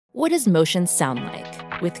What does motion sound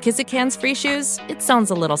like? With Kizikans free shoes, it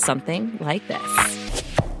sounds a little something like this.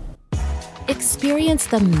 Experience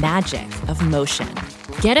the magic of motion.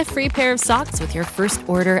 Get a free pair of socks with your first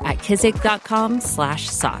order at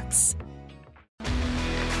kizik.com/socks.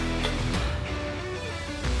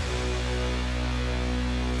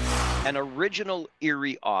 An original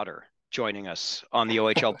Erie Otter joining us on the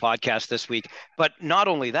OHL podcast this week. But not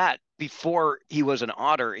only that, before he was an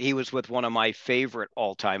Otter, he was with one of my favorite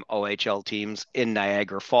all-time OHL teams in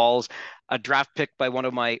Niagara Falls, a draft pick by one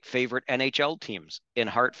of my favorite NHL teams in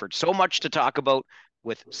Hartford. So much to talk about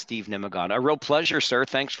with Steve Nimigon. A real pleasure, sir.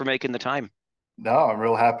 Thanks for making the time. No, I'm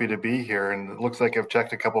real happy to be here, and it looks like I've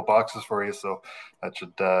checked a couple boxes for you, so that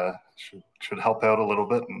should help out a little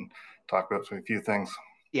bit and talk about a few things.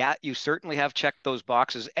 Yeah, you certainly have checked those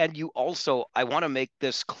boxes. And you also, I want to make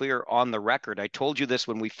this clear on the record. I told you this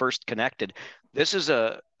when we first connected. This is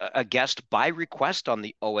a guest by request on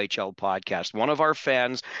the OHL podcast. One of our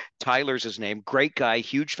fans, Tyler's his name, great guy,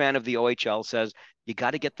 huge fan of the OHL, says, you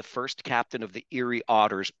got to get the first captain of the Erie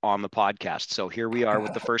Otters on the podcast. So here we are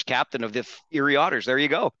with the first captain of the Erie Otters. There you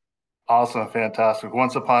go. Awesome. Fantastic.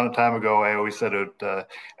 Once upon a time ago, I always said it would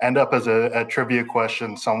end up as a trivia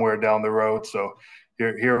question somewhere down the road. So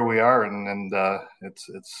here we are, and it's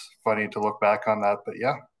funny to look back on that, but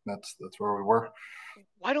yeah, that's where we were.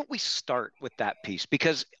 Why don't we start with that piece?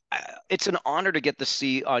 Because it's an honor to get the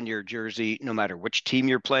C on your jersey, no matter which team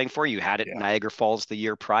you're playing for. You had it in Niagara Falls the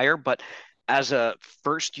year prior, but as a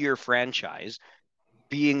first-year franchise,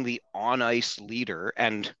 being the on-ice leader,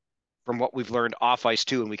 and from what we've learned off-ice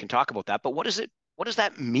too, and we can talk about that. But what does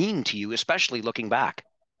that mean to you, especially looking back?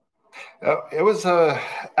 It was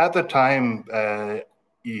at the time.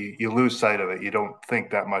 You lose sight of it. You don't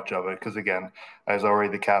think that much of it because, again, I was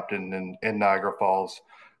already the captain in Niagara Falls,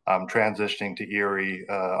 transitioning to Erie,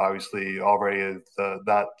 obviously already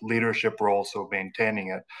that leadership role, so maintaining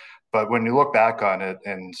it. But when you look back on it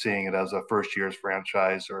and seeing it as a first year's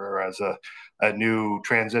franchise or as a new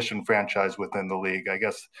transition franchise within the league, I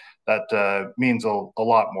guess that means a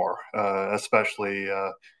lot more, especially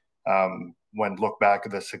when look back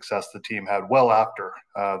at the success the team had well after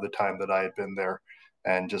the time that I had been there.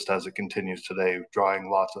 And just as it continues today, drawing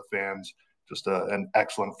lots of fans, just an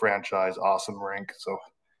excellent franchise, awesome rink. So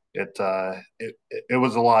it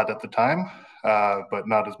was a lot at the time, but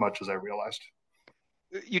not as much as I realized.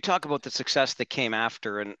 You talk about the success that came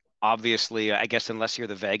after, and obviously, I guess unless you're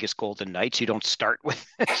the Vegas Golden Knights, you don't start with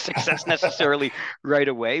success necessarily right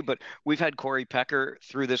away. But we've had Corey Pecker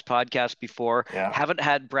through this podcast before. Yeah. Haven't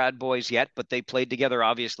had Brad Boys yet, but they played together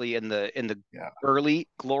obviously in the early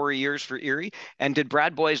glory years for Erie. And did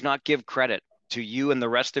Brad Boys not give credit to you and the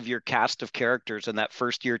rest of your cast of characters in that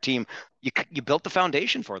first year team? You built the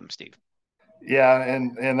foundation for them, Steve. Yeah,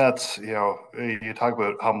 and that's, you talk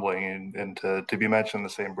about humbling, and to be mentioned in the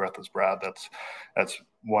same breath as Brad, that's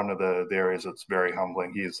one of the areas that's very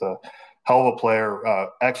humbling. He's a hell of a player,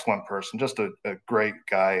 excellent person, just a great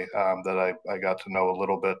guy that I got to know a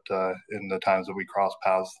little bit in the times that we crossed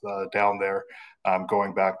paths down there,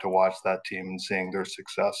 going back to watch that team and seeing their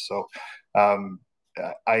success. So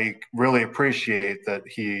I really appreciate that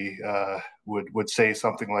he would say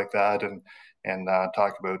something like that and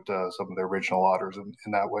talk about some of the original Otters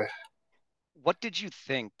in that way. What did you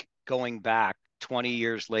think going back 20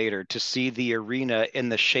 years later to see the arena in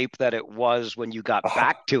the shape that it was when you got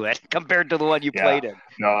back to it compared to the one you played in?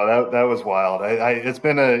 No, that was wild. It's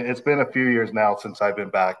been a few years now since I've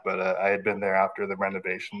been back, but I had been there after the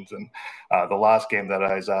renovations, and the last game that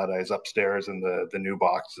I was at, I was upstairs in the new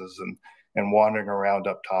boxes and wandering around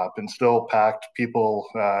up top, and still packed, people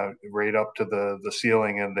right up to the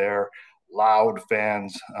ceiling in there. Loud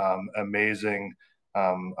fans, amazing,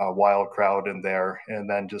 a wild crowd in there, and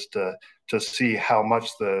then just to see how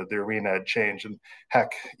much the arena had changed. And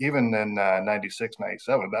heck, even in 96,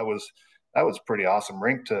 97, that was pretty awesome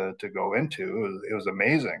rink to go into. It was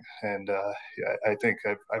amazing, and I think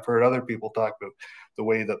I've heard other people talk about the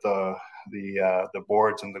way that the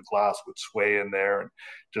boards and the glass would sway in there, and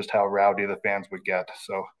just how rowdy the fans would get.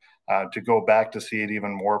 So to go back to see it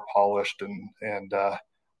even more polished and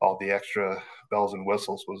all the extra bells and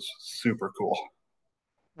whistles was super cool.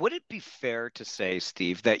 Would it be fair to say,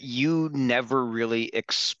 Steve, that you never really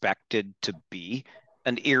expected to be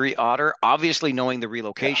an Erie Otter? Obviously, knowing the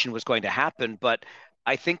relocation was going to happen, but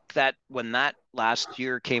I think that when that last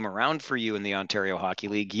year came around for you in the Ontario Hockey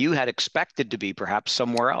League, you had expected to be perhaps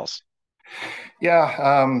somewhere else.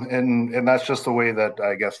 Yeah, and that's just the way that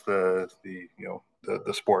I guess the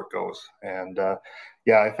sport goes. And I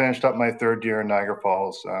finished up my third year in Niagara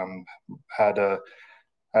Falls. Had a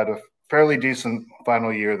fairly decent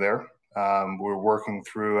final year there. We're working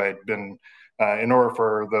through. I'd been in order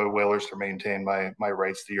for the Whalers to maintain my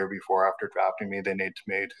rights the year before after drafting me, they need to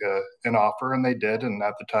make an offer, and they did. And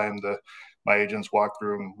at the time, my agents walked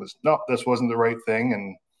through and was, no, this wasn't the right thing,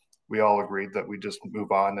 and we all agreed that we just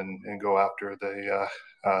move on and go after the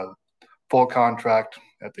full contract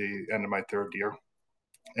at the end of my third year.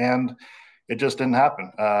 And it just didn't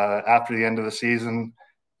happen. After the end of the season,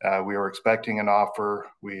 we were expecting an offer.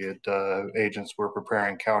 We had agents were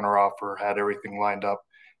preparing counteroffer, had everything lined up,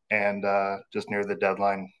 and just near the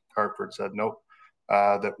deadline, Hartford said nope,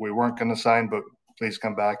 that we weren't going to sign, but please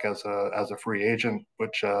come back as a free agent,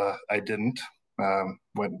 which I didn't.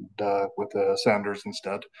 Went with the Sounders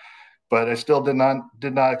instead. But I still did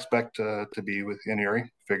not expect to be in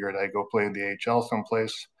Erie. Figured I'd go play in the AHL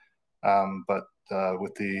someplace. But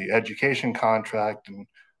with the education contract and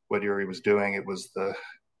what Erie was doing, it was the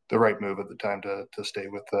right move at the time to stay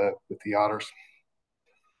with the Otters.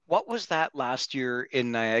 What was that last year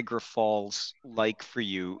in Niagara Falls like for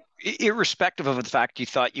you, irrespective of the fact you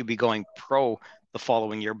thought you'd be going pro the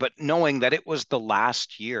following year, but knowing that it was the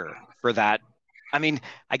last year for that? I mean,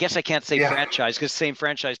 I guess I can't say franchise because same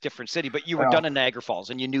franchise, different city, but you were done in Niagara Falls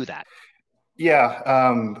and you knew that.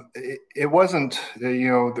 Yeah, it wasn't,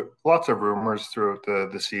 lots of rumors throughout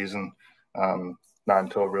the season, not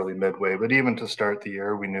until really midway, but even to start the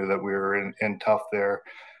year, we knew that we were in tough there.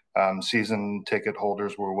 Season ticket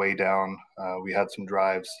holders were way down. We had some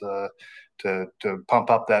drives to pump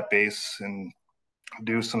up that base and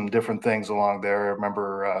do some different things along there. I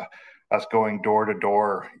remember us going door to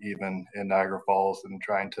door even in Niagara Falls and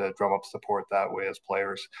trying to drum up support that way as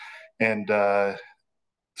players. And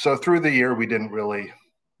so through the year, we didn't really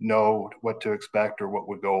know what to expect or what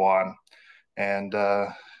would go on. And I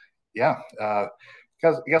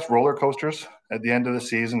guess roller coasters at the end of the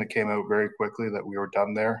season. It came out very quickly that we were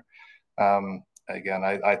done there. Again,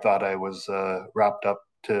 I thought I was wrapped up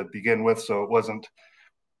to begin with, so it wasn't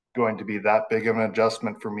going to be that big of an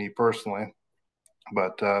adjustment for me personally.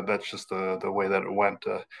 But that's just the way that it went.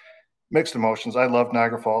 Mixed emotions. I love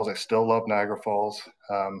Niagara Falls. I still love Niagara Falls.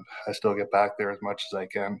 I still get back there as much as I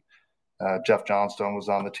can. Jeff Johnstone was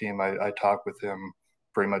on the team. I talk with him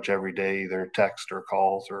pretty much every day, either text or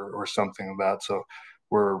calls or something like that. So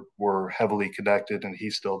we're heavily connected, and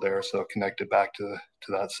he's still there. So connected back to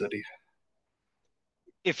that city.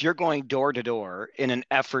 If you're going door to door in an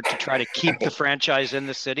effort to try to keep the franchise in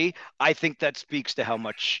the city, I think that speaks to how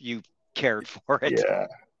much you cared for it.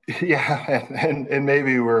 Yeah, and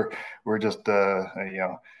maybe we're just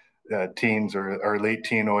teens or late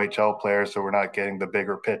teen OHL players, so we're not getting the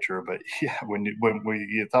bigger picture. But yeah, when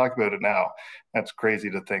you talk about it now, that's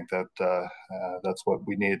crazy to think that that's what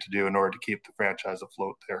we needed to do in order to keep the franchise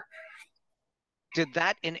afloat there. Did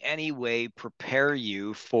that in any way prepare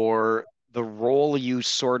you for the role you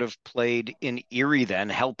sort of played in Erie then,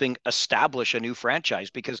 helping establish a new franchise?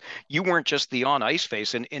 Because you weren't just the on-ice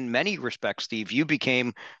face. And in many respects, Steve, you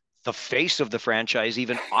became the face of the franchise,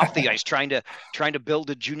 even off the ice, trying to build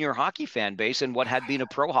a junior hockey fan base in what had been a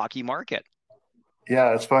pro hockey market.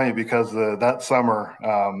 Yeah, it's funny because that summer,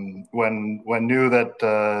 when knew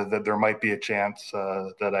that there might be a chance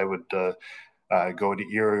that I would go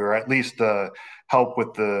to Erie, or at least help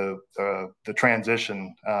with the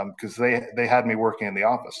transition, because they had me working in the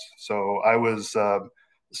office. So I was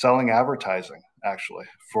selling advertising actually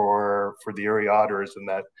for the Erie Otters, and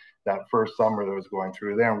that first summer that was going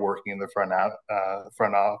through there, and working in the front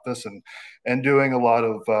office and doing a lot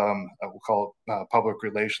of we'll call it public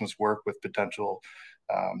relations work with potential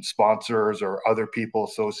sponsors or other people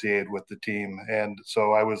associated with the team. And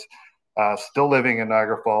so I was still living in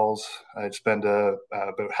Niagara Falls. I'd spend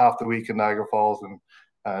about half the week in Niagara Falls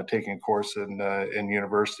and taking a course in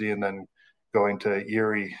university, and then going to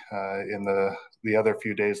Erie in the other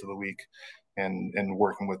few days of the week and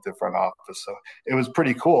working with the front office. So it was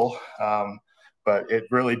pretty cool, but it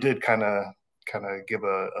really did kind of give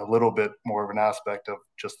a little bit more of an aspect of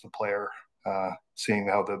just the player, seeing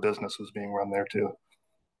how the business was being run there too.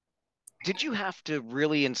 Did you have to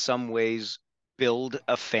really, in some ways, build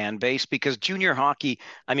a fan base? Because junior hockey,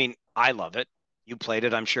 I mean, I love it. You played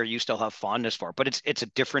it. I'm sure you still have fondness for it, but it's a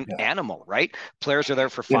different animal, right? Players are there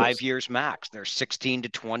for 5 years max. They're 16 to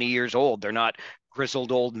 20 years old. They're not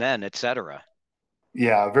grizzled old men, etc.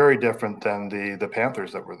 Yeah, very different than the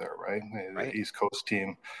Panthers that were there, right? Right. The East Coast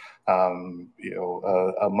team,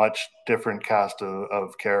 a much different cast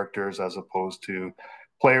of characters as opposed to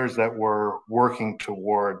players that were working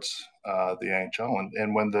towards the NHL.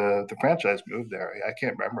 And when the franchise moved there, I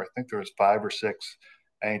can't remember. I think there was 5 or 6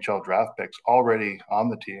 NHL draft picks already on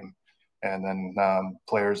the team, and then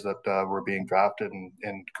players that were being drafted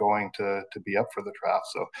and going to be up for the draft.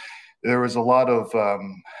 So there was a lot of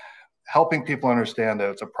helping people understand that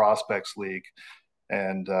it's a prospects league.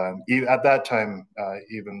 And at that time,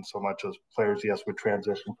 even so much as players, yes, would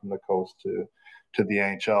transition from the coast to the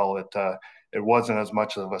NHL, it wasn't as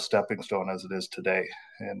much of a stepping stone as it is today.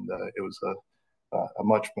 And it was a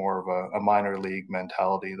much more of a minor league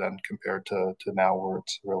mentality than compared to now, where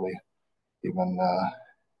it's really even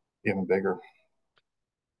bigger.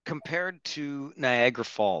 Compared to Niagara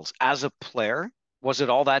Falls, as a player, was it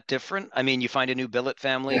all that different? I mean, you find a new billet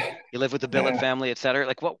family, you live with the billet family, et cetera.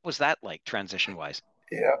 Like, what was that like transition wise?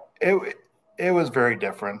 Yeah, it was very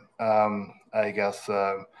different. I guess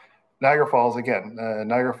Niagara Falls again.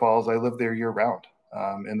 Niagara Falls, I lived there year round.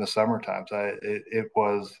 In the summer times, that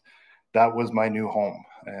was my new home,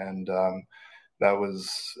 and that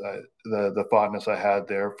was the fondness I had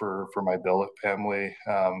there for my billet family,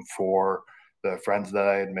 for the friends that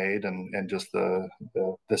I had made, and just the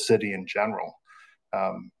city in general.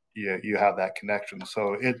 You have that connection.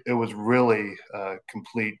 So it was really a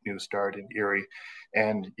complete new start in Erie,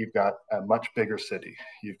 and you've got a much bigger city.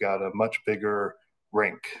 You've got a much bigger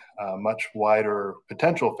rink, a much wider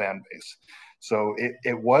potential fan base. So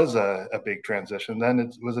it was a big transition. Then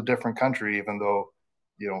it was a different country, even though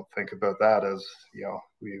you don't think about that as,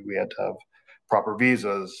 we had to have proper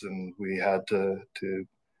visas, and we had to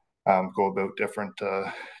go about different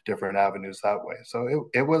avenues that way. So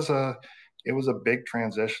it was a big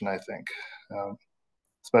transition, I think,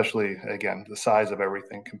 especially again the size of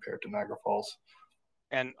everything compared to Niagara Falls.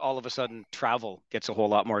 And all of a sudden, travel gets a whole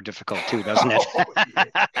lot more difficult too, doesn't it?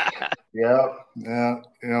 Yeah. You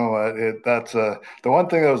know what? That's the one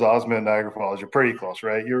thing that was awesome in Niagara Falls. You're pretty close,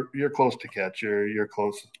 right? You're close to Ketch. You're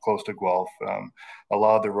close to Guelph. A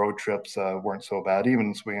lot of the road trips weren't so bad.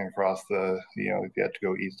 Even swinging across if you had to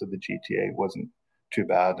go east of the GTA, wasn't too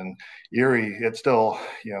bad. And Erie, it's still,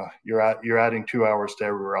 you're adding 2 hours to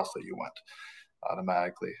everywhere else that you went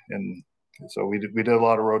automatically. And so we did a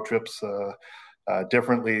lot of road trips.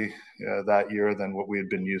 Differently that year than what we had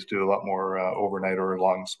been used to, a lot more overnight or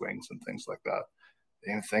long swings and things like that. I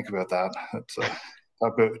didn't think about that. That's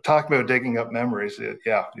talk about digging up memories.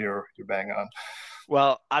 Yeah, you're bang on.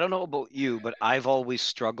 Well, I don't know about you, but I've always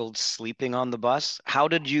struggled sleeping on the bus. How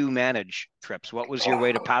did you manage trips? What was your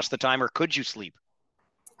way to pass the time, or could you sleep?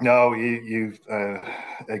 No, you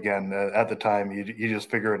again at the time you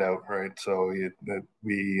just figure it out, right? So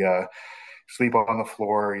we sleep on the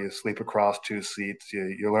floor, you sleep across two seats,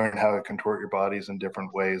 you learn how to contort your bodies in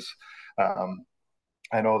different ways.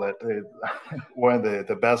 I know that one of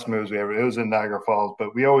the best moves it was in Niagara Falls,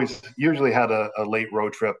 but we usually had a late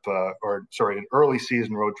road trip, an early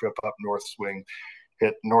season road trip up North Swing,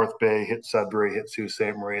 hit North Bay, hit Sudbury, hit Sault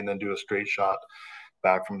Ste. Marie, and then do a straight shot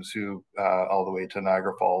back from Sault all the way to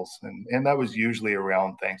Niagara Falls. And that was usually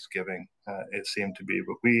around Thanksgiving, it seemed to be.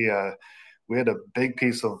 But we had a big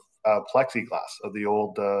piece of plexiglass, of the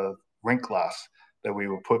old rink glass, that we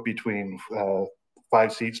would put between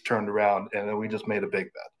 5 seats turned around, and then we just made a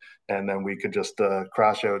big bed, and then we could just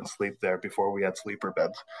crash out and sleep there before we had sleeper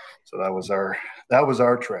beds. So that was our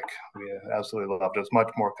trick. We absolutely loved it. It's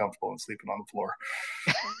much more comfortable than sleeping on the floor.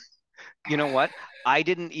 You know what? I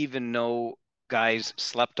didn't even know guys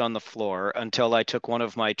slept on the floor until I took one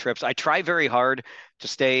of my trips. I try very hard to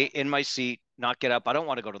stay in my seat, not get up. I don't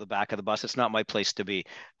want to go to the back of the bus. It's not my place to be.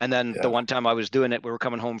 And then the one time I was doing it, we were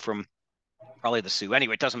coming home from probably the Sioux.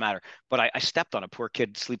 Anyway, it doesn't matter. But I stepped on a poor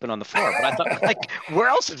kid sleeping on the floor. But I thought, like, where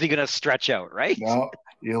else is he going to stretch out, right? No,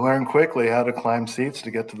 you learn quickly how to climb seats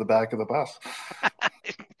to get to the back of the bus.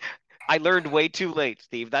 I learned way too late,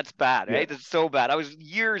 Steve. That's bad, right? It's so bad. I was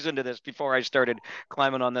years into this before I started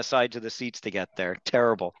climbing on the sides of the seats to get there.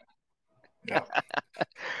 Terrible. Yeah.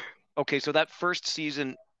 Okay, so that first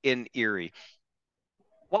season in Erie,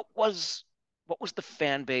 what was the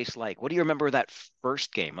fan base like? What do you remember of that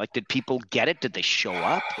first game? Like, did people get it? Did they show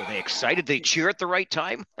up? Were they excited? Did they cheer at the right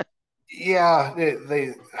time? Yeah,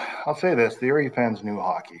 I'll say this: the Erie fans knew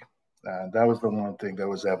hockey. That was the one thing that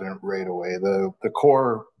was evident right away. The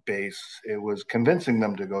core base, it was convincing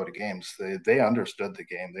them to go to games. They understood the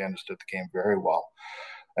game. They understood the game very well.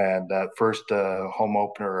 And that first home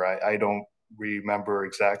opener, I don't remember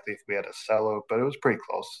exactly if we had a sellout, but it was pretty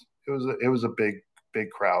close. It was a big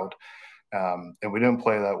crowd, and we didn't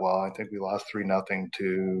play that well. I think we lost 3-0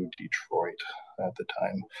 to Detroit at the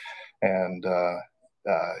time, and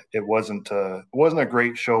it wasn't a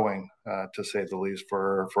great showing, to say the least,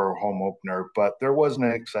 for a home opener. But there was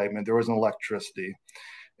an excitement, there was an electricity,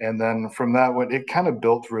 and then from that one, it kind of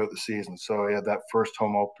built throughout the season. So we had that first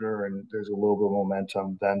home opener, and there's a little bit of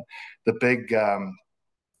momentum. Then the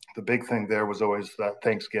the big thing there was always that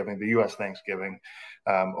Thanksgiving, the U.S. Thanksgiving,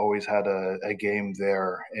 always had a game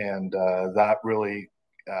there, and that really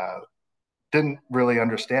didn't really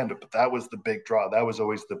understand it, but that was the big draw. That was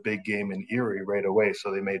always the big game in Erie right away,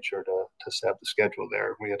 so they made sure to set the schedule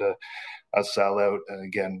there. We had a sellout, and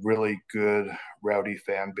again, really good, rowdy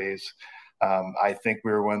fan base. I think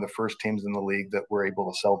we were one of the first teams in the league that were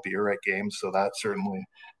able to sell beer at games, so that certainly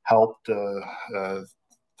helped to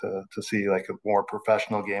see like a more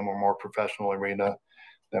professional game or more professional arena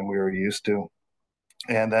than we were used to.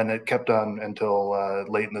 And then it kept on until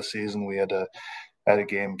late in the season. We had a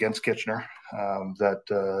game against Kitchener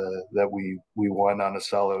that we won on a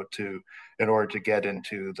sellout in order to get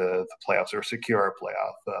into the playoffs or secure our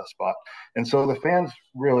playoff spot. And so the fans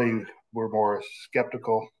really were more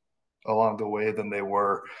skeptical along the way than they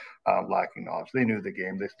were lacking knowledge. They knew the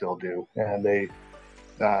game, they still do, and they.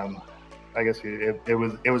 I guess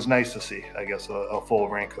it was nice to see, I guess, a full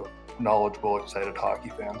rank of knowledgeable, excited hockey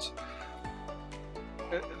fans.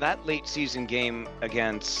 That late season game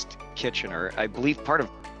against Kitchener, I believe part of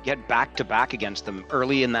get back-to-back against them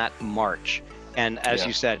early in that March. And as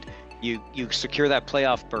you said, you secure that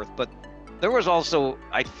playoff berth, but there was also,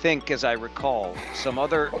 I think, as I recall, some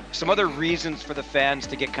other reasons for the fans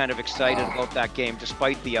to get kind of excited about that game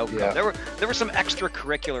despite the outcome. Yeah. There were some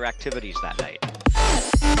extracurricular activities that night.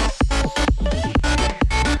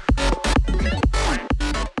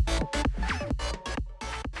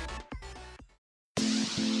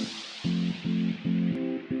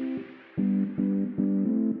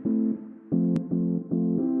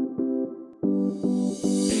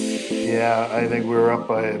 Yeah, I think we were up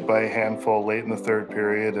by a handful late in the third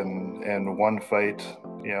period, and one fight,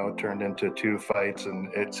 turned into two fights,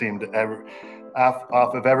 and it seemed off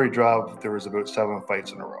of every draw there was about 7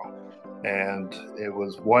 fights in a row, and it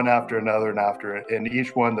was one after another and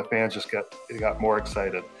each one the fans just got more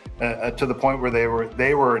excited to the point where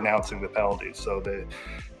they were announcing the penalties. So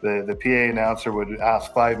the PA announcer would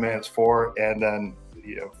ask 5 minutes for, and then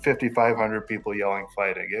 5,500 people yelling,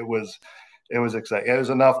 fighting. It was exciting. It was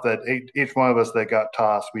enough that each one of us that got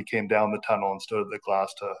tossed, we came down the tunnel and stood at the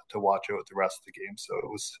glass to watch out the rest of the game. So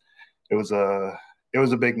it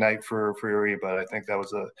was a big night for Erie, but I think that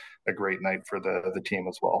was a great night for the team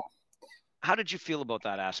as well. How did you feel about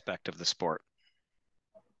that aspect of the sport?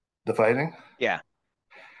 The fighting? Yeah.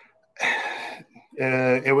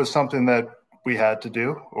 It was something that we had to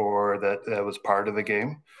do, or that was part of the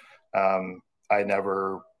game. I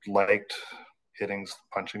never liked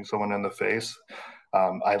punching someone in the face.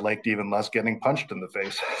 I liked even less getting punched in the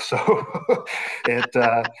face. So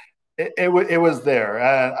it was there.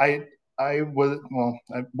 I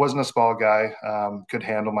wasn't a small guy. Could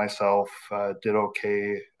handle myself. Did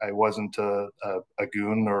okay. I wasn't a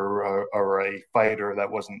goon or a fighter. That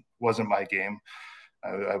wasn't my game.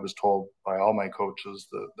 I was told by all my coaches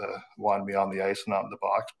that wanted me on the ice and not in the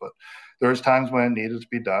box. But there was times when it needed to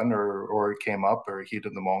be done, or it came up, or heat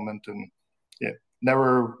of the moment, and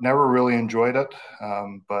never really enjoyed it,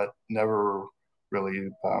 but never really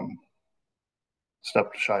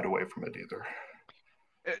shied away from it either.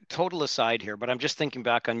 Total aside here, but I'm just thinking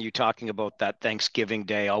back on you talking about that Thanksgiving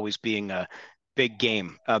Day always being a big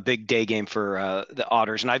game, a big day game for the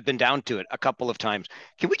Otters, and I've been down to it a couple of times.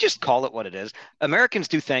 Can we just call it what it is? Americans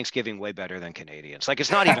do Thanksgiving way better than Canadians. Like,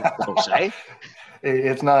 it's not even close, eh?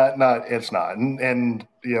 It's not. And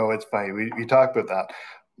it's funny. We talked about that.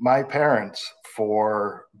 My parents,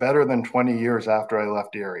 for better than 20 years after I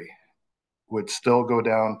left Erie, would still go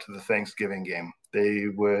down to the Thanksgiving game. They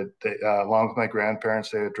would, along with my grandparents,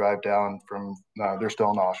 they would drive down from, they're still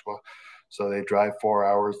in Oshawa. So they drive 4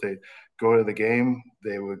 hours. They'd go to the game.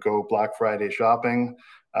 They would go Black Friday shopping,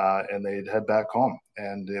 and they'd head back home.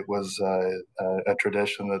 And it was a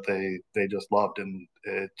tradition that they just loved. And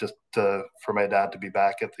it just for my dad to be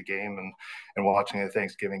back at the game and watching a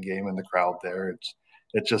Thanksgiving game in the crowd there,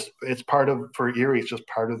 it's part of, for Erie, it's just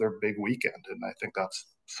part of their big weekend. And I think that's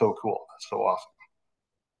so cool. That's so awesome.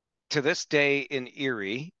 To this day in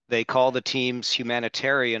Erie, they call the team's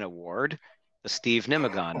humanitarian award the Steve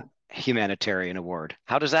Nimigon Humanitarian Award.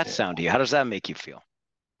 How does that sound to you? How does that make you feel?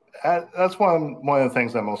 That's one of the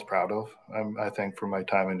things I'm most proud of, I think, from my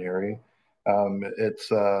time in Erie.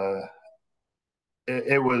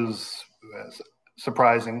 It was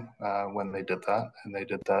surprising when they did that, and they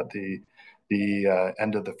did that the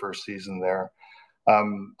end of the first season there.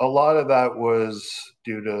 A lot of that was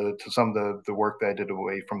due to some of the work that I did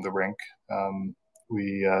away from the rink.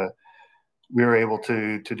 We were able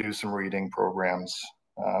to do some reading programs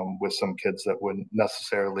with some kids that wouldn't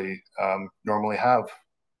necessarily normally have,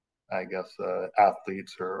 I guess,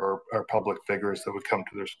 athletes or public figures that would come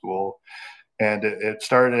to their school. And it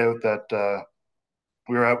started out that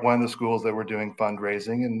we were at one of the schools that were doing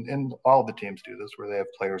fundraising, and all the teams do this, where they have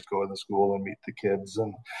players go in the school and meet the kids,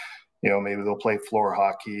 and maybe they'll play floor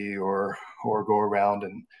hockey or go around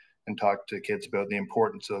and talk to kids about the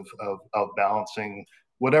importance of balancing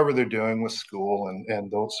whatever they're doing with school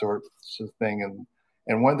and those sorts of thing.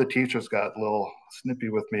 And one of the teachers got a little snippy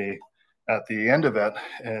with me at the end of it,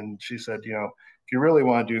 and she said, if you really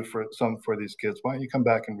want to do something for these kids, why don't you come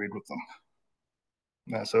back and read with them?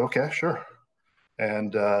 And I said, okay, sure.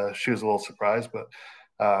 And she was a little surprised, but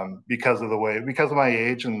because of my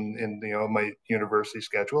age and my university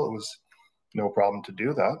schedule, it was no problem to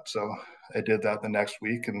do that. So I did that the next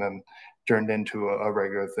week, and then turned into a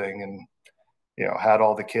regular thing, and had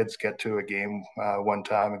all the kids get to a game one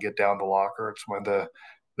time and get down the locker. It's one of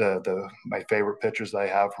my favorite pictures I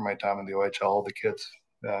have from my time in the OHL. The kids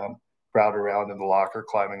crowd around in the locker,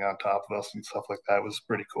 climbing on top of us and stuff like that. It was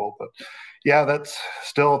pretty cool. But yeah, that's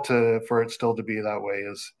for it still to be that way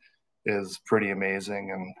is pretty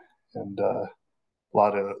amazing, and a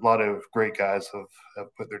lot of great guys have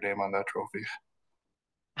put their name on that trophy.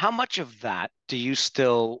 How much of that do you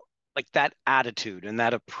still like, that attitude and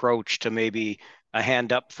that approach to maybe a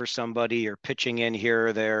hand up for somebody or pitching in here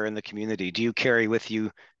or there in the community? Do you carry with you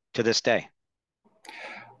to this day?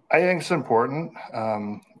 I think it's important.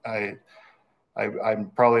 I'm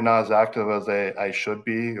probably not as active as I should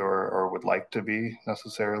be or would like to be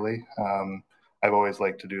necessarily. I've always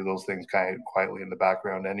liked to do those things kind of quietly in the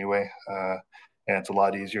background anyway. And it's a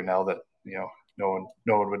lot easier now that, no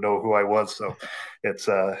one would know who I was. So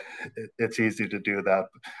it's easy to do that.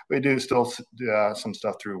 We do still some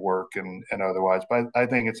stuff through work and otherwise, but I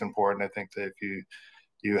think it's important. I think that if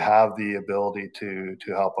you have the ability to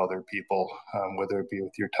help other people, whether it be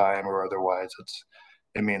with your time or otherwise,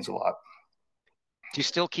 it means a lot. Do you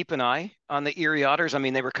still keep an eye on the Erie Otters? I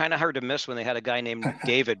mean, they were kind of hard to miss when they had a guy named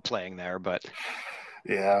David playing there, but.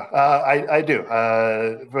 Yeah, I do,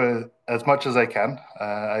 but as much as I can.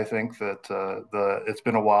 I think that it's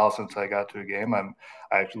been a while since I got to a game. I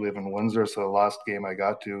actually live in Windsor, so the last game I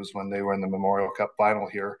got to was when they were in the Memorial Cup final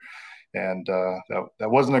here, and that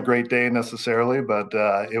wasn't a great day necessarily, but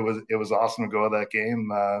it was awesome to go to that game.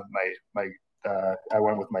 I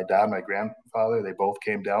went with my dad, my grandfather. They both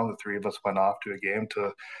came down. The three of us went off to a game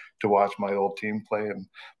to watch my old team play, and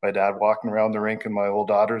my dad walking around the rink in my old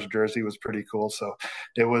daughter's jersey was pretty cool. So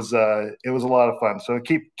it was a lot of fun. So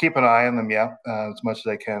keep an eye on them, as much as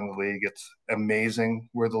I can in the league. It's amazing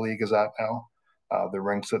where the league is at now. The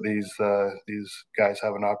rinks that these guys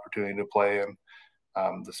have an opportunity to play,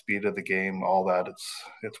 and the speed of the game, all that,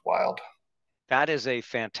 it's wild. That is a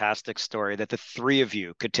fantastic story that the three of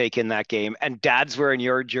you could take in that game, and Dad's wearing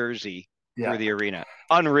your jersey through the arena.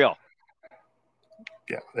 Unreal.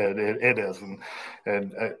 Yeah, it is,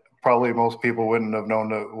 and probably most people wouldn't have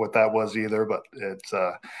known what that was either. But it's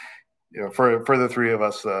for the three of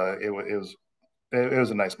us, it was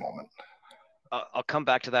a nice moment. I'll come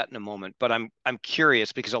back to that in a moment, but I'm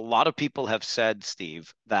curious because a lot of people have said,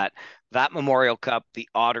 Steve, that Memorial Cup, the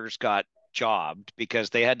Otters got jobbed because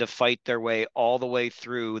they had to fight their way all the way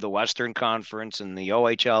through the Western Conference and the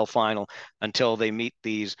OHL final until they meet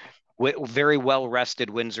these very well-rested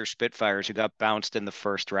Windsor Spitfires who got bounced in the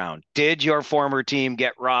first round. Did your former team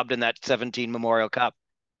get robbed in that 17 Memorial Cup?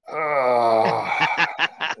 I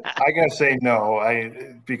gotta say no,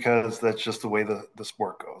 because that's just the way the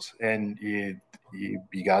sport goes, and you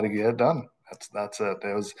got to get it done. That's it.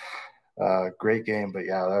 It was a great game, but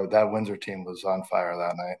yeah, that Windsor team was on fire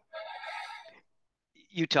that night.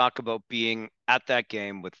 You talk about being at that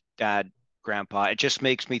game with Dad, Grandpa. It just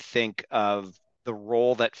makes me think of the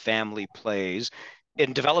role that family plays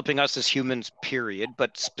in developing us as humans, period,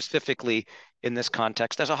 but specifically in this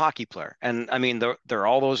context as a hockey player. And I mean, there are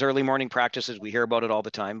all those early morning practices. We hear about it all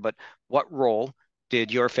the time, but what role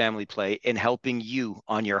did your family play in helping you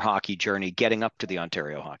on your hockey journey, getting up to the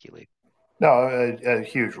Ontario Hockey League? No, a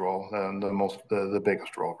huge role, and the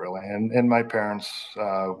biggest role, really. And my parents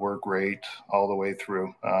were great all the way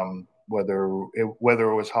through. Whether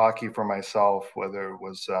it was hockey for myself, whether it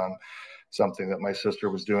was something that my sister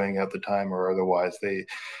was doing at the time or otherwise, a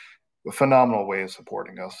phenomenal way of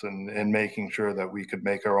supporting us and making sure that we could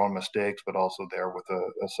make our own mistakes, but also there with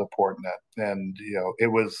a support net. And it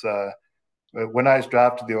was when I was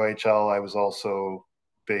drafted to the OHL, I was also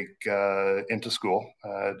big into school,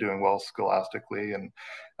 doing well scholastically, and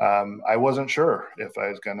I wasn't sure if I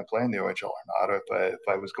was going to play in the OHL or not, if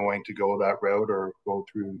I was going to go that route or go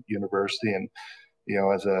through university. And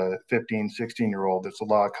as a 15, 16-year-old, there's a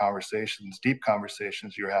lot of conversations, deep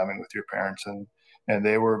conversations you're having with your parents, and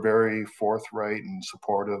they were very forthright and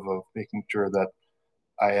supportive of making sure that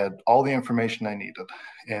I had all the information I needed,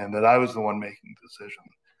 and that I was the one making the decision.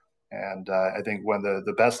 And I think one of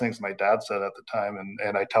the best things my dad said at the time,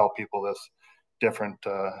 and I tell people this different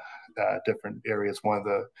areas, one of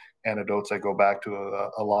the anecdotes I go back to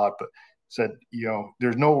a lot, but said,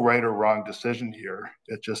 there's no right or wrong decision here.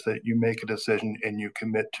 It's just that you make a decision and you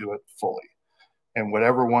commit to it fully. And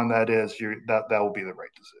whatever one that is, that will be the right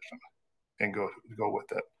decision, and go with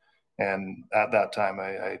it. And at that time,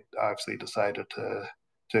 I obviously decided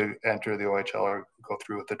to enter the OHL or go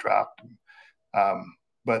through with the draft.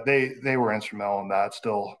 But they were instrumental in that.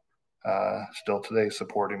 Still today,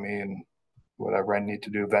 supporting me and whatever I need to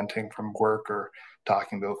do, venting from work or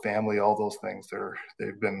talking about family, all those things.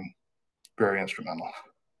 They've been very instrumental.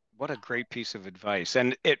 What a great piece of advice,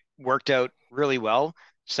 and it worked out really well.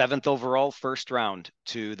 7th overall, first round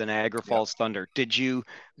to the Niagara Falls Thunder.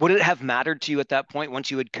 Would it have mattered to you at that point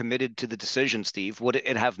once you had committed to the decision, Steve? Would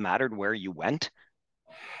it have mattered where you went?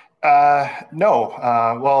 No.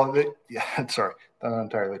 Sorry, not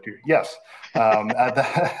entirely true. Yes. At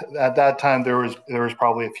that time, there was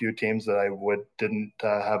probably a few teams that I didn't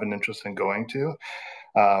have an interest in going to,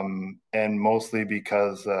 and mostly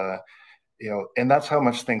because and that's how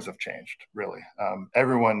much things have changed. Really,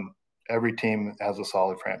 every team has a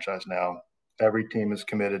solid franchise now. Every team is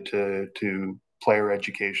committed to player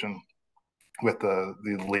education with the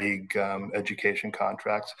league education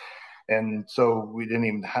contracts. And so we didn't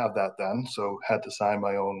even have that then. So had to sign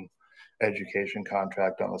my own education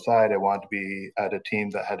contract on the side. I wanted to be at a team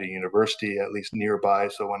that had a university at least nearby.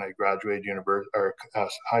 So when I graduated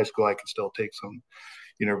high school, I could still take some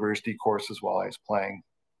university courses while I was playing,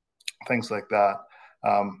 things like that.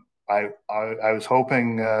 I was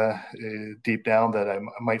hoping deep down that I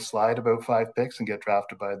might slide about 5 picks and get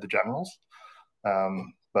drafted by the Generals,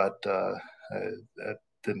 but that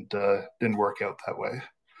didn't work out that way,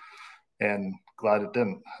 and glad it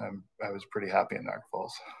didn't. I was pretty happy in Niagara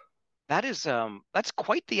Falls. That's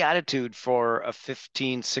quite the attitude for a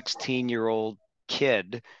 15, 16-year-old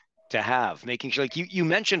kid to have, making sure, like you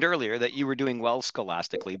mentioned earlier that you were doing well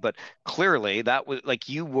scholastically, but clearly that was like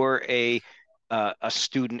you were a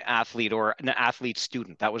student athlete or an athlete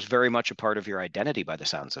student. That was very much a part of your identity by the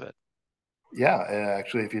sounds of it. Yeah, and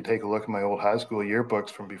actually, if you take a look at my old high school yearbooks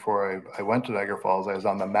from before I went to Niagara Falls, I was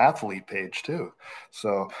on the mathlete page too.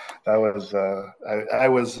 So that was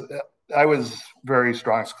I was very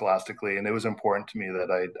strong scholastically, and it was important to me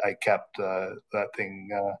that I kept that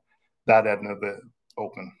end of it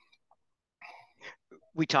open.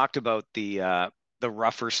 We talked about the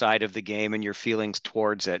rougher side of the game and your feelings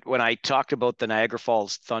towards it. When I talked about the Niagara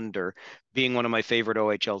Falls Thunder being one of my favorite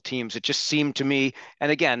OHL teams, it just seemed to me,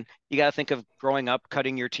 and again, you got to think of growing up,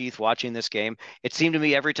 cutting your teeth, watching this game. It seemed to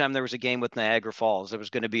me every time there was a game with Niagara Falls, there was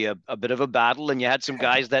going to be a bit of a battle, and you had some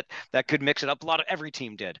guys that could mix it up. Every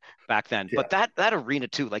team did back then. Yeah. But that arena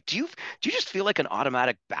too, like, do you just feel like an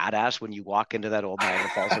automatic badass when you walk into that old Niagara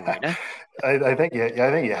Falls arena? I think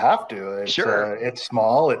you have to. Sure. It's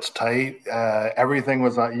small, it's tight. Everything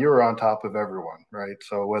you were on top of everyone, right?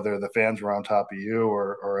 So whether the fans were on top of you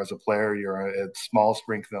or as a player, you're a small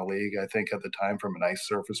rink in the league. I think at the time from an ice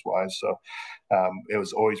surface wise, so it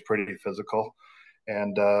was always pretty physical.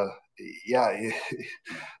 And I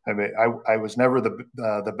mean, I was never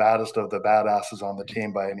the baddest of the badasses on the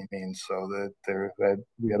team by any means. So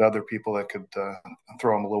we had other people that could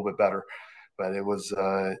throw them a little bit better, but it was.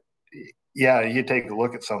 You take a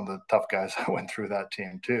look at some of the tough guys that went through that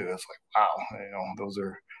team too. It's like, wow, those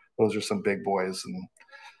are some big boys,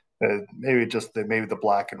 and maybe the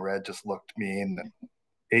black and red just looked mean, and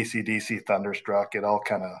AC/DC Thunderstruck. It all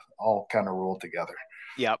kind of rolled together.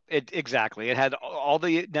 Yeah, exactly. It had all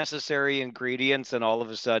the necessary ingredients, and all of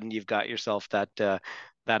a sudden you've got yourself that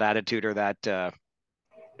attitude or that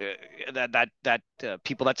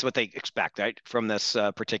people. That's what they expect, right, from this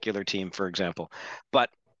particular team, for example. But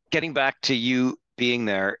getting back to you being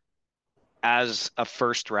there as a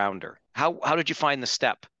first rounder, how did you find the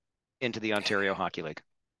step into the Ontario Hockey League?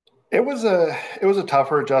 It was a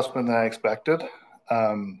tougher adjustment than I expected.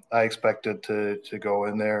 I expected to go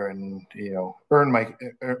in there and earn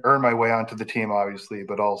my way onto the team, obviously,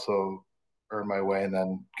 but also earn my way and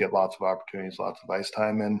then get lots of opportunities, lots of ice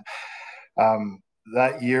time. And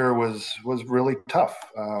that year was really tough.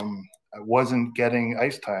 I wasn't getting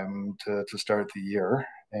ice time to start the year.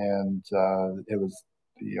 And it was,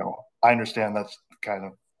 I understand that's kind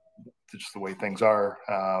of just the way things are.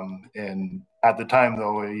 And at the time,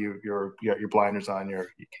 though, you got your blinders on, you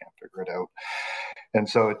can't figure it out. And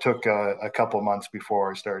so it took a couple of months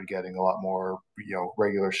before I started getting a lot more,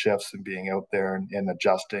 regular shifts and being out there and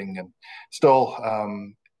adjusting and still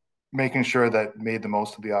making sure that made the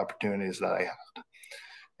most of the opportunities that I had.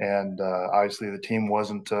 And obviously the team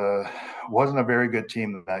wasn't a very good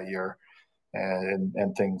team that year,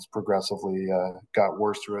 and things progressively got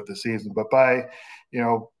worse throughout the season. But by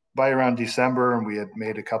around December, and we had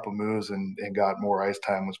made a couple moves and got more ice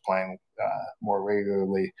time, was playing more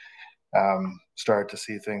regularly. Started to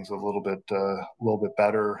see things a little bit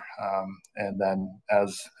better, and then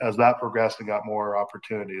as that progressed and got more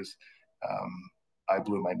opportunities, I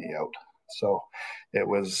blew my knee out. So it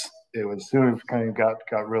was soon as kind of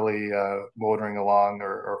got really motoring along,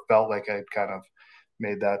 or felt like I'd kind of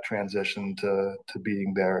made that transition to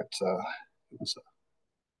being there. It was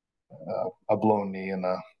a blown knee and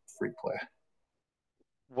a free play.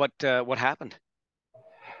 What happened?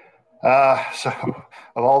 So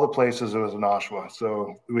of all the places, it was in Oshawa.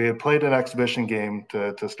 So we had played an exhibition game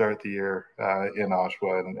to start the year in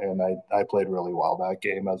Oshawa, and I played really well that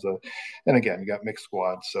game and again, you got mixed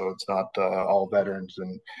squads, so it's not all veterans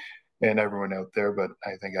and everyone out there, but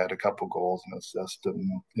I think I had a couple goals and assists,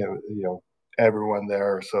 and everyone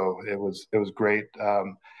there. So it was great.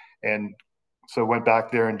 And so went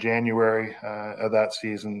back there in January of that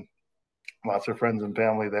season. Lots of friends and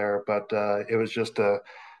family there, but it was just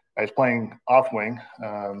I was playing off wing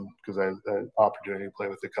because I had the opportunity to play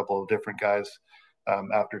with a couple of different guys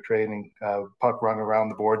after training. Puck run around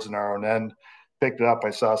the boards in our own end. Picked it up. I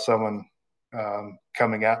saw someone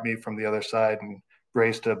coming at me from the other side and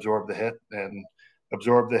braced to absorb the hit,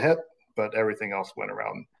 but everything else went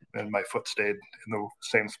around and my foot stayed in the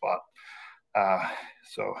same spot.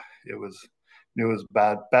 So it was a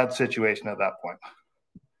bad situation at that point.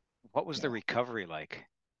 What was the recovery like?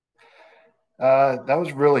 That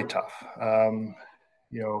was really tough. I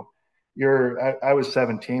was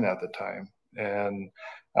 17 at the time, and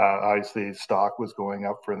obviously stock was going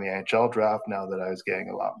up for the NHL draft now that I was getting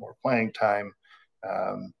a lot more playing time.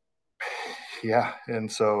 And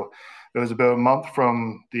so it was about a month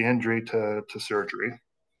from the injury to surgery,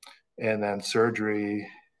 and then surgery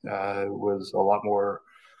was a lot more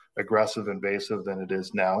aggressive, invasive than it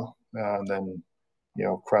is now. Then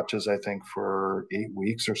crutches, I think, for 8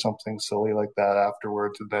 weeks or something silly like that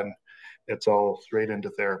afterwards. And then it's all straight into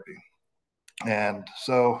therapy. And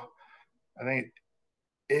so I think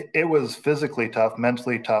it was physically tough,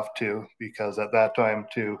 mentally tough too, because at that time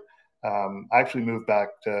too, I actually moved back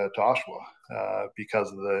to Oshawa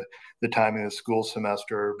because of the timing of the school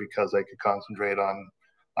semester, because I could concentrate on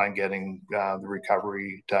getting the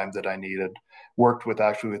recovery time that I needed. Worked with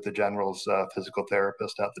the General's physical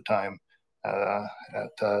therapist at the time,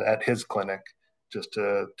 at his clinic, just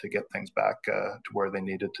to get things back to where they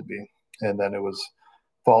needed to be. And then it was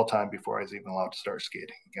fall time before I was even allowed to start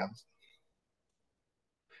skating again.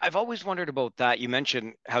 I've always wondered about that. You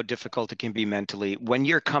mentioned how difficult it can be mentally when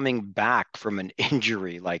you're coming back from an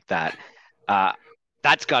injury like that.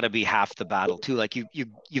 That's got to be half the battle too. Like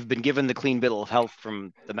you've been given the clean bill of health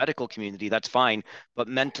from the medical community. That's fine, but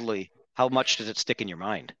mentally, how much does it stick in your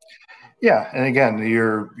mind? Yeah, and again,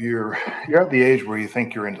 you're at the age where you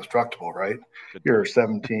think you're indestructible, right? You're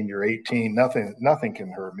 17, you're 18. Nothing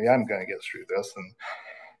can hurt me. I'm going to get through this,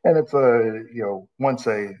 and it's once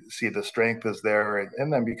I see the strength is there,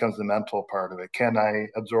 and then becomes the mental part of it. Can I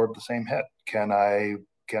absorb the same hit? Can I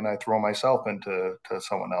throw myself into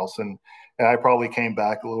someone else? And I probably came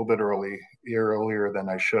back a little bit earlier than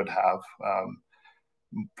I should have.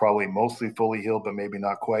 Probably mostly fully healed, but maybe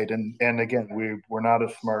not quite. And again, we're not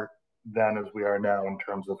as smart then as we are now in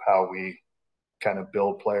terms of how we kind of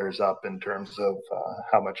build players up in terms of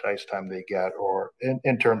how much ice time they get, or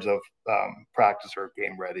in terms of practice or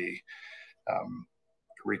game ready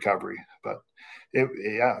recovery. But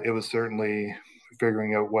it was certainly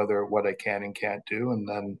figuring out what I can and can't do,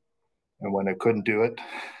 and when I couldn't do it,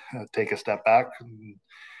 take a step back,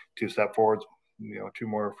 2 step forwards, 2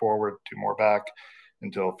 more forward, 2 more back,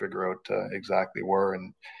 until figure out exactly where.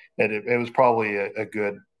 And it was probably a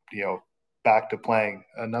good back to playing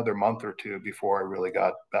another month or 2 before I really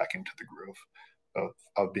got back into the groove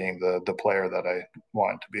of being the player that I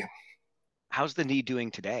wanted to be. How's the knee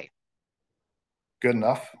doing today? Good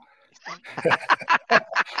enough.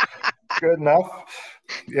 Good enough.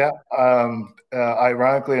 Yeah.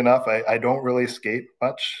 Ironically enough, I don't really skate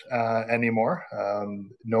much anymore.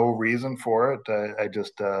 No reason for it. I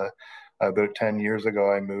just about 10 years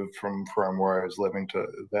ago, I moved from where I was living to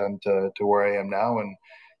where I am now, and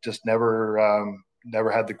just never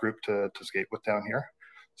had the group to skate with down here.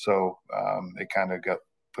 So it kind of got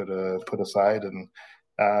put aside, and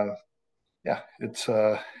it's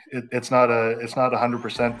not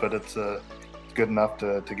 100%, but it's good enough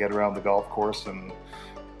to get around the golf course and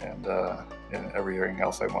everything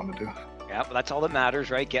else I want to do. Yeah, well, that's all that matters,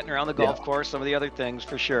 right? Getting around the golf course, some of the other things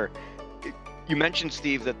for sure. You mentioned,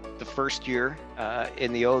 Steve, that the first year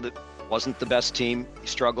in the O that wasn't the best team. You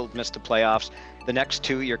struggled, missed the playoffs. The next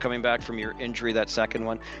two, you're coming back from your injury, that second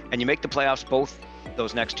one, and you make the playoffs both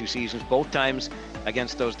those next two seasons, both times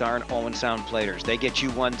against those darn Owen Sound players. They get you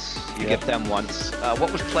once, you get them once.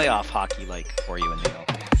 What was playoff hockey like for you in the O?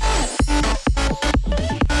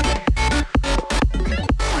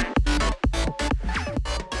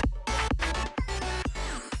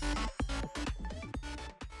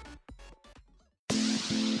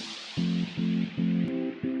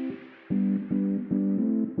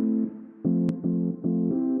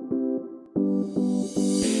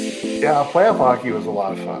 Yeah, playoff hockey was a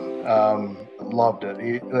lot of fun. Loved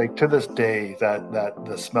it. Like to this day, that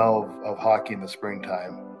the smell of hockey in the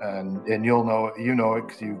springtime, and you'll know it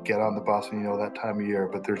because you get on the bus and you know that time of year.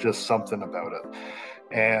 But there's just something about it.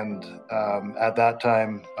 And at that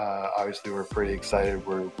time, obviously, we're pretty excited.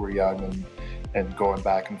 We're young and going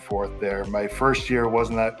back and forth there. My first year was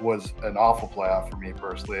an awful playoff for me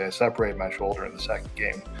personally. I separated my shoulder in the second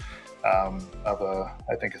game. Of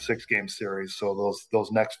I think a 6-game series. So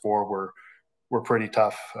those next four were pretty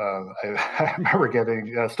tough. I remember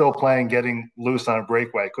getting loose on a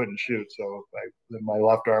breakaway. I couldn't shoot, so my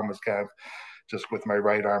left arm was kind of just with my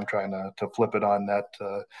right arm trying to flip it on net,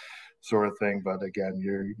 sort of thing. But again,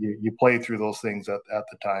 you play through those things at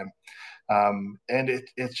the time, and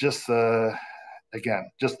it's just again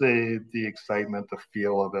just the excitement, the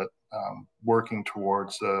feel of it, working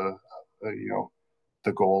towards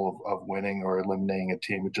the goal of winning or eliminating a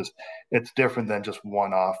team. It's different than just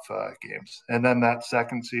one-off games. And then that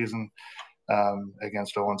second season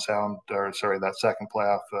against Owen Sound, that second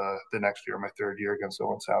playoff the next year, my third year against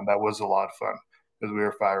Owen Sound, that was a lot of fun because we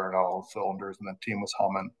were firing all cylinders and the team was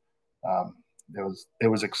humming. It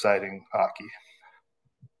was exciting hockey.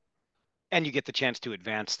 And you get the chance to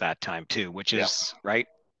advance that time too, which is right,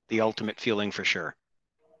 the ultimate feeling for sure.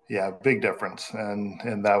 Yeah, big difference,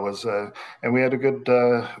 and that was and we had a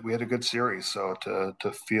good series. So to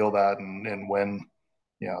feel that and win,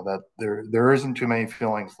 that there isn't too many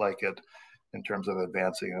feelings like it in terms of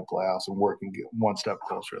advancing in the playoffs and working one step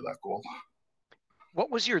closer to that goal.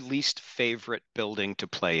 What was your least favorite building to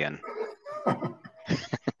play in?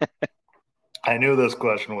 I knew this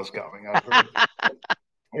question was coming,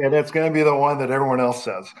 and it's going to be the one that everyone else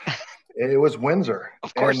says. It was Windsor.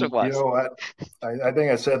 Of course it was. I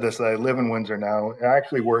think I said this. I live in Windsor now. I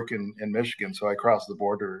actually work in Michigan, so I cross the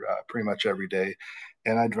border pretty much every day.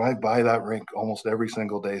 And I drive by that rink almost every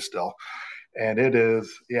single day still. And it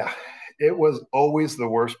was always the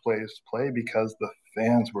worst place to play because the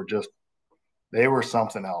fans they were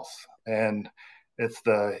something else. And it's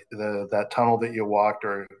that tunnel that you walked,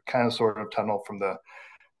 or kind of sort of tunnel from the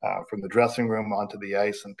dressing room onto the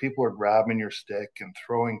ice, and people are grabbing your stick and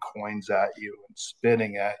throwing coins at you and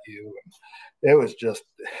spitting at you. And it was just,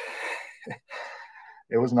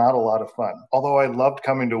 it was not a lot of fun. Although I loved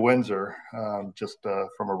coming to Windsor, just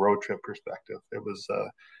from a road trip perspective. It was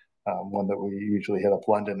one that we usually hit up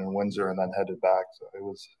London and Windsor and then headed back. So it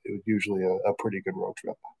was usually a pretty good road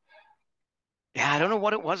trip. Yeah, I don't know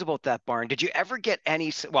what it was about that barn. Did you ever get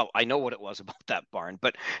any, well, I know what it was about that barn,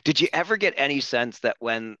 but did you ever get any sense that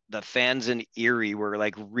when the fans in Erie were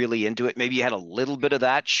like really into it, maybe you had a little bit of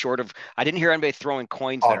that short of, I didn't hear anybody throwing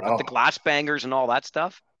coins there, but the glass bangers and all that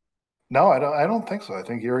stuff? No, I don't think so. I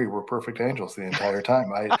think Erie were perfect angels the entire time.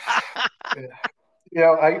 There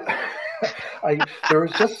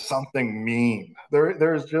was just something mean.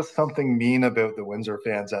 There's just something mean about the Windsor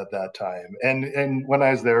fans at that time. And when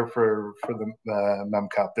I was there for the Mem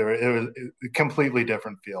Cup, it was a completely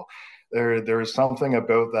different feel. There's something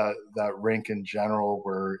about that rink in general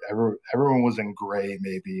where everyone was in gray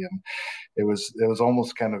maybe, and it was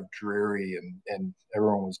almost kind of dreary, and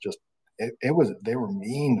everyone was just they were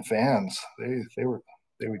mean fans. They would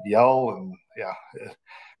yell, and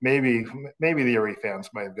maybe the Erie fans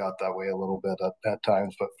might have got that way a little bit at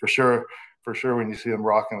times, but for sure when you see them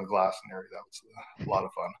rocking the glass in Erie, that was a lot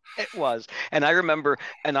of fun. It was. And I remember,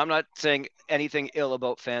 and I'm not saying anything ill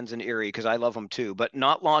about fans in Erie because I love them too, but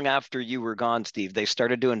not long after you were gone, Steve, they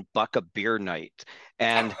started doing Buck a Beer Night.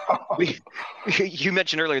 And you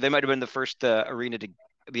mentioned earlier, they might have been the first arena to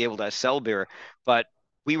be able to sell beer, but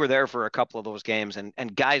we were there for a couple of those games,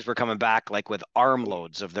 and guys were coming back like with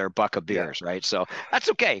armloads of their Buck of beers, right? So that's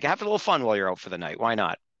okay. Have a little fun while you're out for the night. Why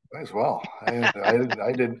not? Might as well.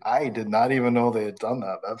 I did not even know they had done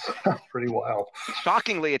that. That's pretty wild.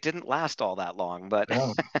 Shockingly, it didn't last all that long, but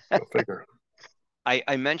yeah, go figure.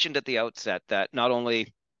 I mentioned at the outset that not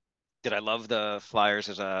only did I love the Flyers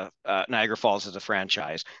as Niagara Falls as a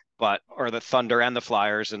franchise, or the Thunder and the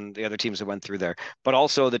Flyers and the other teams that went through there, but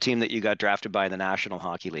also the team that you got drafted by in the National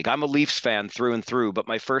Hockey League. I'm a Leafs fan through and through, but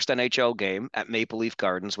my first NHL game at Maple Leaf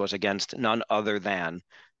Gardens was against none other than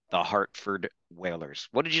the Hartford Whalers.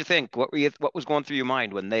 What did you think? What was going through your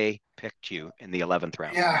mind when they picked you in the 11th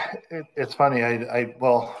round? Yeah, it's funny.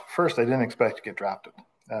 Well, first I didn't expect to get drafted.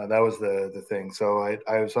 That was the thing. So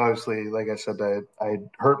I was obviously, like I said, I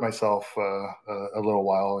hurt myself a little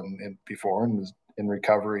while and before, and was in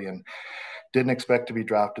recovery, and didn't expect to be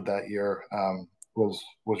drafted that year.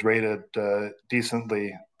 Was rated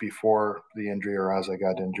decently before the injury or as I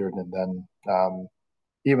got injured, and then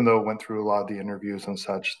even though it went through a lot of the interviews and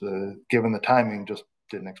such, given the timing, just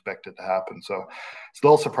didn't expect it to happen. So it's a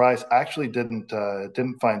little surprised. I actually didn't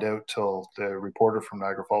find out till the reporter from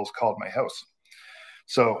Niagara Falls called my house.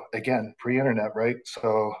 So again, pre-internet, right?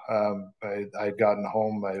 So I'd gotten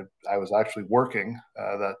home. I was actually working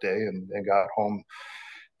that day and got home,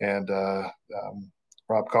 and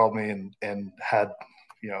Rob called me and had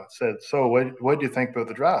said, so what do you think about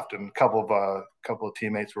the draft? And a couple of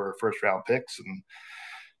teammates were first round picks, and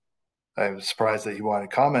I was surprised that he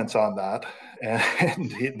wanted comments on that.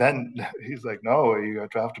 And then he's like, no, you got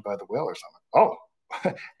drafted by the Whalers. I'm like,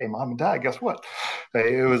 oh, hey, Mom and Dad, guess what?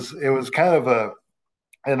 It was kind of a,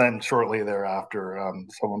 and then shortly thereafter,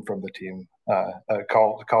 someone from the team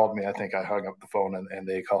called me. I think I hung up the phone, and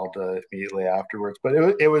they called immediately afterwards. But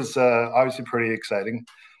it was obviously pretty exciting.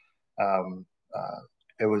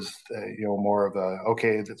 It was more of a,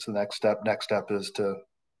 okay, that's the next step. Next step is to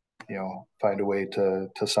find a way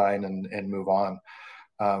to sign and move on.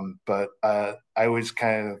 But I always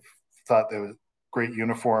kind of thought there was great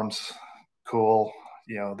uniforms, cool.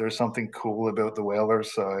 There's something cool about the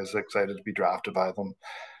Whalers, so I was excited to be drafted by them.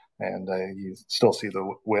 And you still see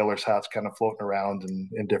the Whalers hats kind of floating around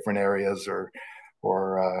in different areas, or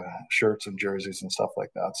shirts and jerseys and stuff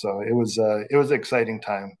like that. So it was an exciting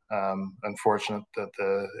time. Unfortunate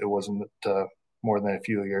that it wasn't more than a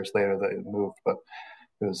few years later that it moved, but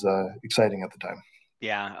it was exciting at the time.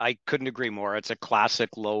 Yeah, I couldn't agree more. It's a classic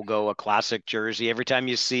logo, a classic jersey. Every time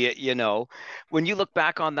you see it, when you look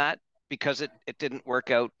back on that, because it didn't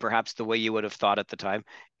work out perhaps the way you would have thought at the time,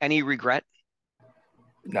 any regret?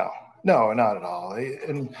 No, not at all.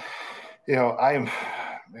 And I'm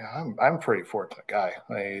a pretty fortunate guy.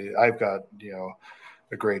 I've got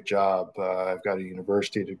a great job. I've got a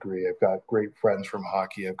university degree. I've got great friends from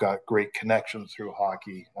hockey. I've got great connections through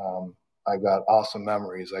hockey. I've got awesome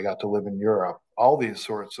memories. I got to live in Europe. All these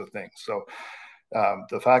sorts of things. So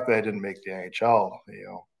the fact that I didn't make the NHL,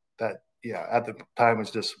 that at the time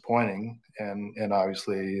was disappointing, and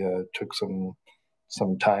obviously took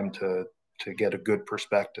some time to get a good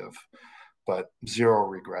perspective, but zero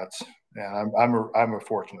regrets. And I'm a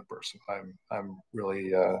fortunate person. I'm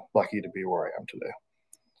really lucky to be where I am today.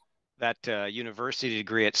 That university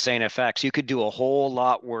degree at St. FX, you could do a whole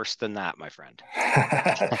lot worse than that, my friend.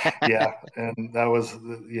 Yeah, and that was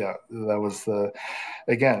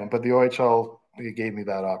again, but the OHL gave me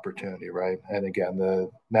that opportunity, right? And again, the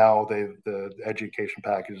education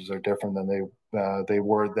packages are different than they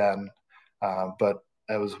were then, but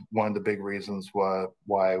that was one of the big reasons why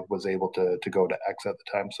I was able to go to X at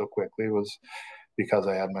the time so quickly, was because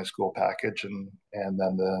I had my school package, and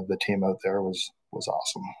then the team out there was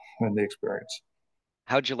awesome in the experience.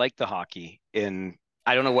 How'd you like the hockey in,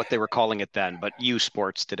 I don't know what they were calling it then, but U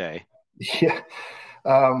Sports today? Yeah.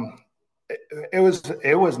 It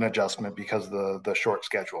was an adjustment because of the short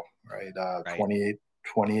schedule, right? Right.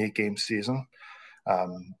 28 game season.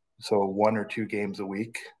 So 1 or 2 games a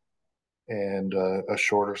week, and a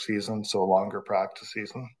shorter season, so a longer practice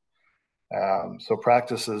season. So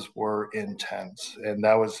practices were intense, and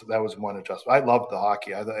that was one adjustment. I loved the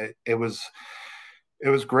hockey. It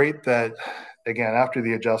was great that, again, after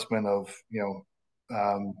the adjustment of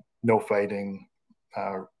no fighting,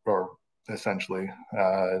 or essentially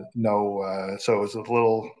no. So it was a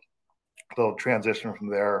little transition from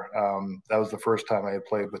there. That was the first time I had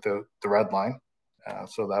played with the red line.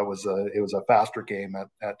 So that was it was a faster game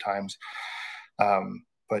at times,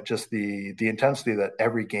 but just the intensity that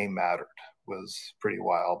every game mattered was pretty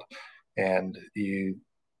wild, and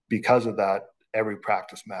because of that, every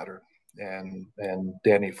practice mattered. And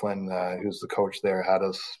Danny Flynn, who's the coach there, had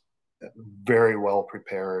us very well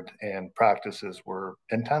prepared, and practices were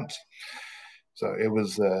intense. So it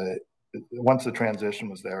was once the transition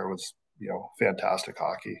was there, it was fantastic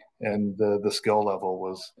hockey, and the skill level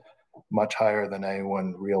was much higher than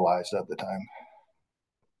anyone realized at the time.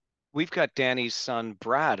 We've got Danny's son,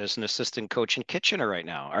 Brad, as an assistant coach in Kitchener right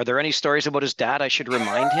now. Are there any stories about his dad I should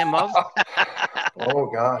remind him of?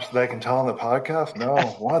 Oh gosh, they can tell on the podcast. No,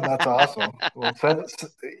 one, that's awesome. Well,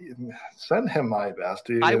 send him my best.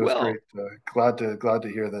 I It was will. great. Glad to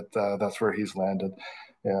hear that that's where he's landed,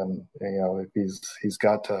 and if he's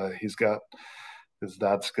got his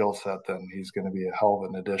dad's skill set, then he's going to be a hell of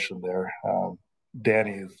an addition there.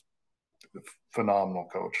 Danny is a phenomenal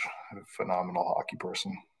coach, a phenomenal hockey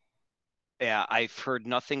person. Yeah, I've heard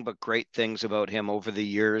nothing but great things about him over the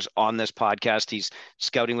years on this podcast. He's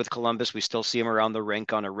scouting with Columbus. We still see him around the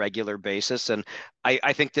rink on a regular basis. And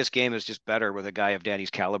I think this game is just better with a guy of Danny's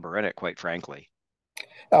caliber in it, quite frankly.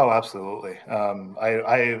 Oh, absolutely.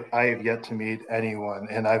 I have yet to meet anyone,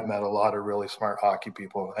 and I've met a lot of really smart hockey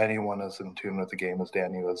people. Anyone as in tune with the game as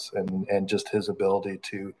Danny was, and just his ability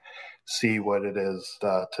to see what it is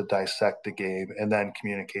to dissect the game and then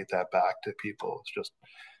communicate that back to people. It's just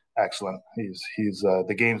excellent. He's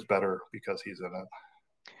the game's better because he's in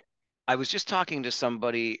it. I was just talking to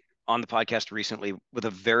somebody on the podcast recently with a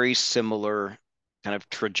very similar kind of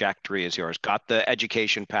trajectory as yours. Got the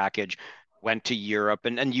education package, went to Europe,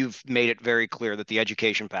 and you've made it very clear that the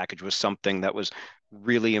education package was something that was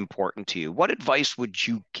really important to you. What advice would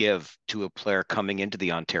you give to a player coming into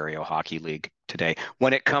the Ontario Hockey League today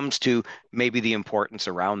when it comes to maybe the importance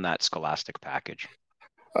around that scholastic package?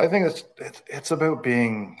 I think it's about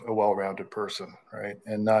being a well-rounded person, right?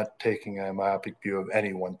 And not taking a myopic view of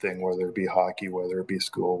any one thing, whether it be hockey, whether it be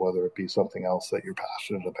school, whether it be something else that you're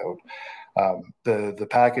passionate about. The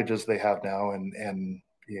packages they have now, and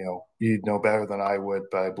you'd know better than I would,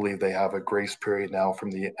 but I believe they have a grace period now from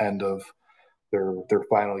the end of their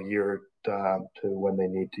final year to when they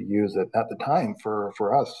need to use it. At the time,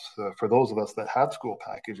 for us, for those of us that had school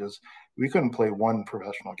packages, we couldn't play one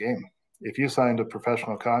professional game. If you signed a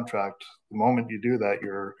professional contract, the moment you do that,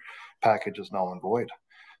 your package is null and void.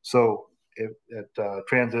 So it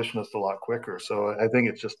transitioned us a lot quicker. So I think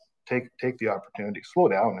it's just take the opportunity, slow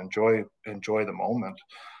down, enjoy the moment,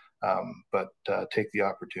 but take the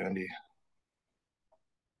opportunity.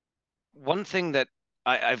 One thing that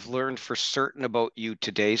I've learned for certain about you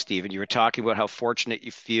today, Stephen, you were talking about how fortunate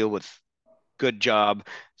you feel with good job,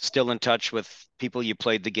 still in touch with people you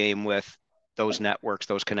played the game with, those networks,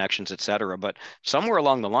 those connections, etc. But somewhere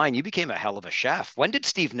along the line, you became a hell of a chef. When did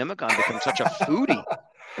Steve Nimigon become such a foodie?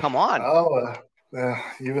 Come on. Oh,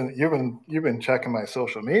 you've been checking my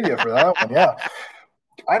social media for that one. Yeah,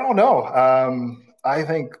 I don't know. I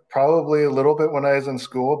think probably a little bit when I was in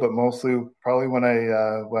school, but mostly probably when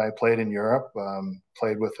I played in Europe.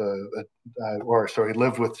 Played with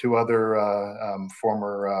lived with two other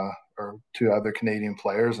two other Canadian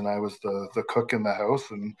players, and I was the cook in the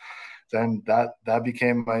house, and then that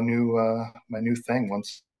became my new thing.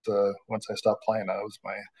 Once I stopped playing,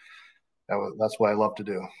 that's what I love to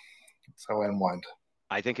do. That's how I unwind.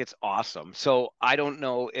 I think it's awesome. So I don't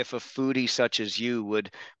know if a foodie such as you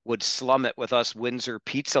would slum it with us Windsor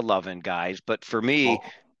pizza loving guys, but for me,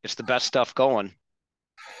 it's the best stuff going.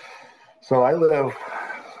 So I live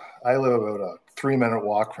about a 3-minute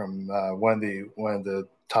walk from one of the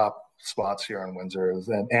top spots here in Windsor is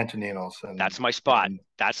Antonino's. And that's my spot.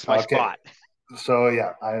 That's my spot. So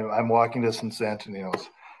yeah, I'm walking distance to Antonino's,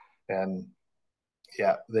 and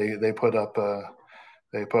yeah, they put up a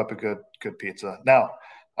good pizza. Now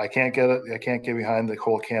I can't get behind the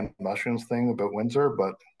whole canned mushrooms thing about Windsor,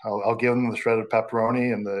 but I'll give them the shredded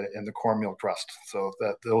pepperoni and the cornmeal crust. So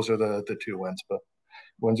those are the two wins. But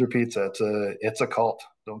Windsor pizza, it's a cult.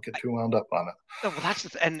 Don't get too wound up on it. Well,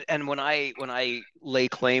 that's and when I lay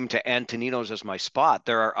claim to Antonino's as my spot,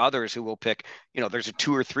 there are others who will pick. There's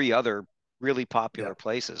 2 or 3 other really popular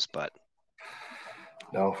places, but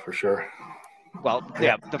no, for sure. Well,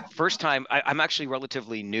 yeah, the first time I'm actually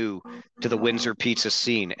relatively new to the Windsor pizza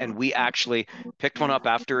scene, and we actually picked one up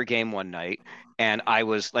after a game one night, and I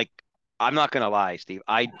was like, I'm not going to lie, Steve,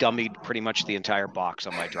 I dummied pretty much the entire box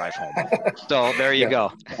on my drive home. So there you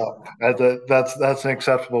go. That's an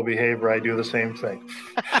acceptable behavior. I do the same thing.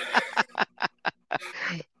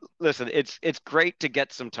 Listen, it's great to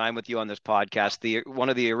get some time with you on this podcast. One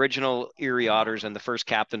of the original Erie Otters and the first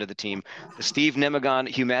captain of the team, the Steve Nimigon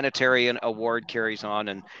Humanitarian Award carries on,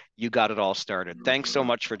 and you got it all started. Thanks so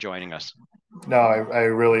much for joining us. No, I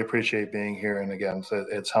really appreciate being here, and again,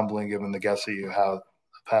 it's humbling given the guests that you have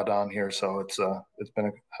had on here. So it's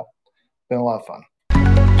been a lot of fun.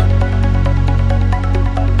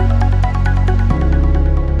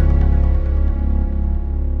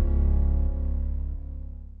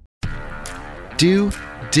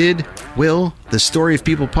 Will, the Story of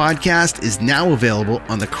People podcast is now available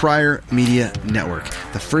on the Crier Media Network.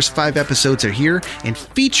 The first 5 episodes are here and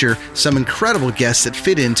feature some incredible guests that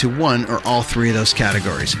fit into one or all 3 of those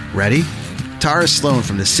categories. Ready? Tara Sloan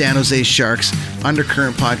from the San Jose Sharks,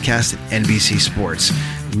 Undercurrent Podcast at NBC Sports,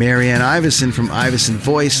 Marianne Iveson from Iveson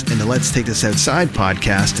Voice and the Let's Take This Outside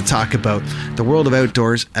podcast to talk about the world of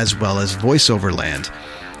outdoors as well as voiceover land.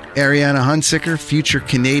 Ariana Hunsicker, future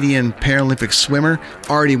Canadian Paralympic swimmer,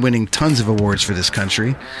 already winning tons of awards for this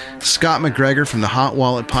country. Scott McGregor from the Hot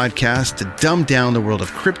Wallet podcast to dumb down the world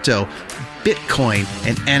of crypto, Bitcoin,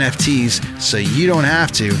 and NFTs so you don't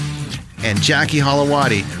have to. And Jackie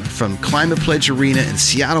Holowati from Climate Pledge Arena in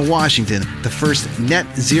Seattle, Washington, the first net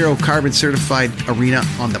zero carbon certified arena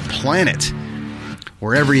on the planet.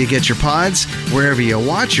 Wherever you get your pods, wherever you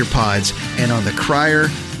watch your pods, and on the Crier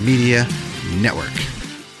Media Network.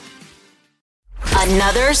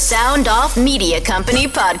 Another Sound Off Media Company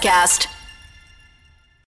podcast.